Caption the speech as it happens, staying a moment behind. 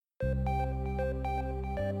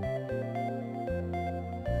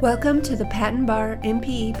Welcome to the Patent Bar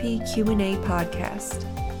MPEP Q&A podcast.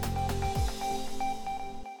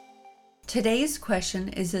 Today's question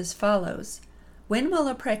is as follows. When will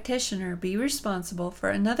a practitioner be responsible for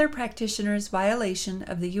another practitioner's violation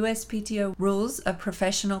of the USPTO Rules of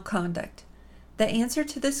Professional Conduct? The answer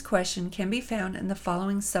to this question can be found in the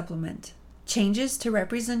following supplement. Changes to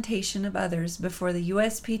representation of others before the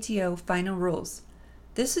USPTO final rules.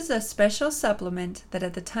 This is a special supplement that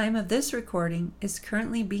at the time of this recording is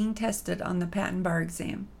currently being tested on the Patent Bar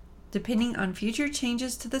exam. Depending on future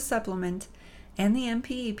changes to the supplement and the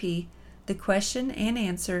MPEP, the question and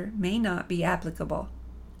answer may not be applicable.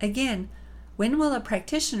 Again, when will a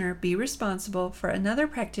practitioner be responsible for another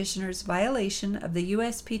practitioner's violation of the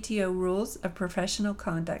USPTO Rules of Professional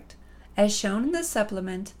Conduct? As shown in the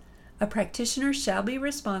supplement, a practitioner shall be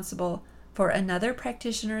responsible for another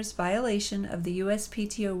practitioner's violation of the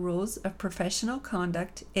USPTO Rules of Professional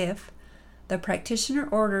Conduct if the practitioner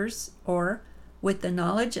orders or, with the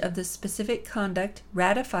knowledge of the specific conduct,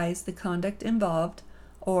 ratifies the conduct involved,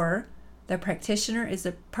 or the practitioner is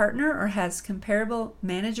a partner or has comparable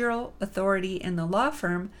managerial authority in the law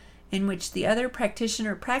firm in which the other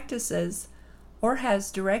practitioner practices, or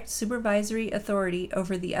has direct supervisory authority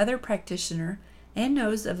over the other practitioner and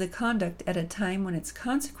knows of the conduct at a time when its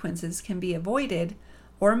consequences can be avoided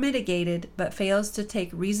or mitigated but fails to take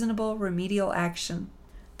reasonable remedial action.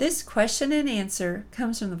 This question and answer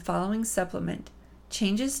comes from the following supplement,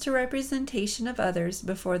 Changes to Representation of Others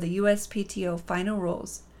Before the USPTO Final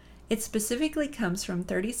Rules. It specifically comes from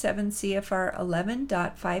 37 CFR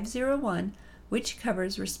 11.501, which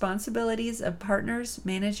covers responsibilities of partners,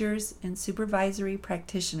 managers, and supervisory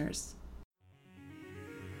practitioners.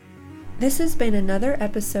 This has been another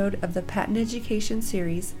episode of the Patent Education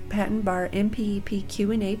Series Patent Bar MPEP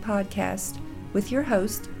Q&A podcast with your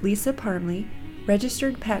host, Lisa Parmley,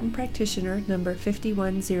 Registered Patent Practitioner number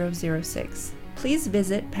 51006. Please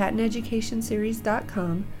visit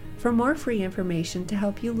patenteducationseries.com for more free information to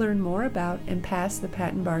help you learn more about and pass the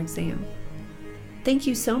Patent Bar exam. Thank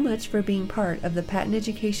you so much for being part of the Patent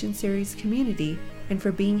Education Series community and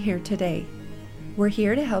for being here today. We're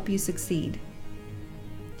here to help you succeed.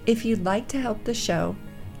 If you'd like to help the show,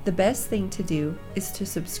 the best thing to do is to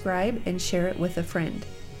subscribe and share it with a friend.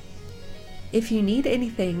 If you need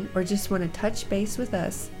anything or just want to touch base with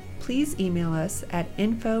us, please email us at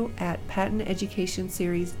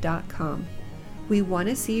info@patenteducationseries.com. We want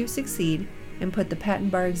to see you succeed and put the Patent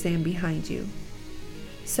Bar exam behind you.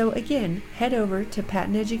 So again, head over to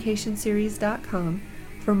patenteducationseries.com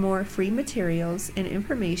for more free materials and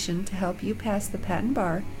information to help you pass the Patent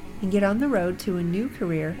Bar and get on the road to a new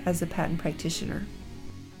career as a patent practitioner.